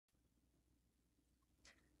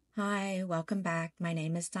Hi, welcome back. My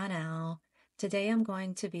name is Donnell. Today I'm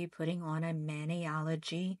going to be putting on a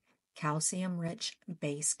Maniology calcium-rich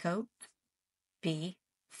base coat,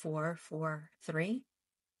 B443.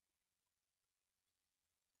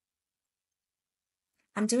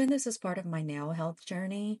 I'm doing this as part of my nail health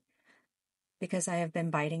journey because I have been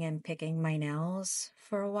biting and picking my nails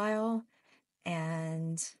for a while,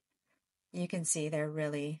 and you can see they're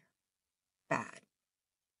really bad.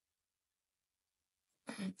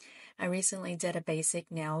 I recently did a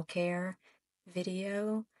basic nail care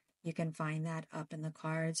video. You can find that up in the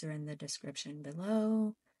cards or in the description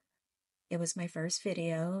below. It was my first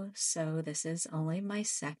video, so this is only my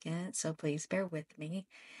second, so please bear with me.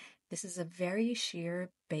 This is a very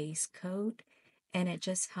sheer base coat, and it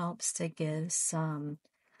just helps to give some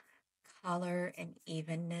color and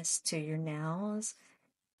evenness to your nails.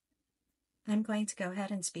 I'm going to go ahead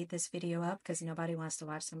and speed this video up because nobody wants to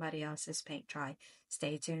watch somebody else's paint dry.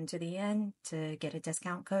 Stay tuned to the end to get a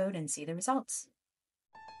discount code and see the results.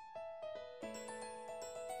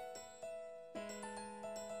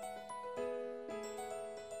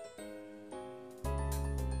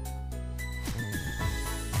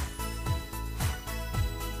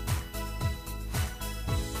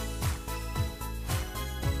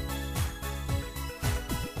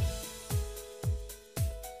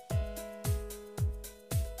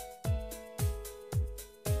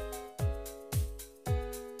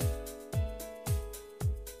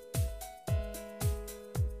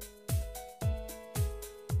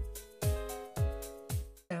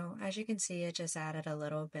 So as you can see, it just added a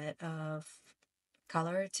little bit of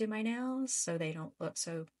color to my nails so they don't look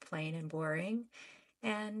so plain and boring.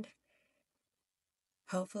 And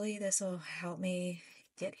hopefully this will help me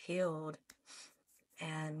get healed.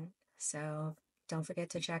 And so don't forget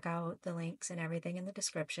to check out the links and everything in the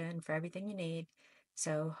description for everything you need.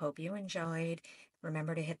 So hope you enjoyed.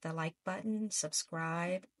 Remember to hit the like button,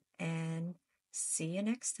 subscribe, and see you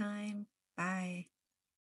next time. Bye.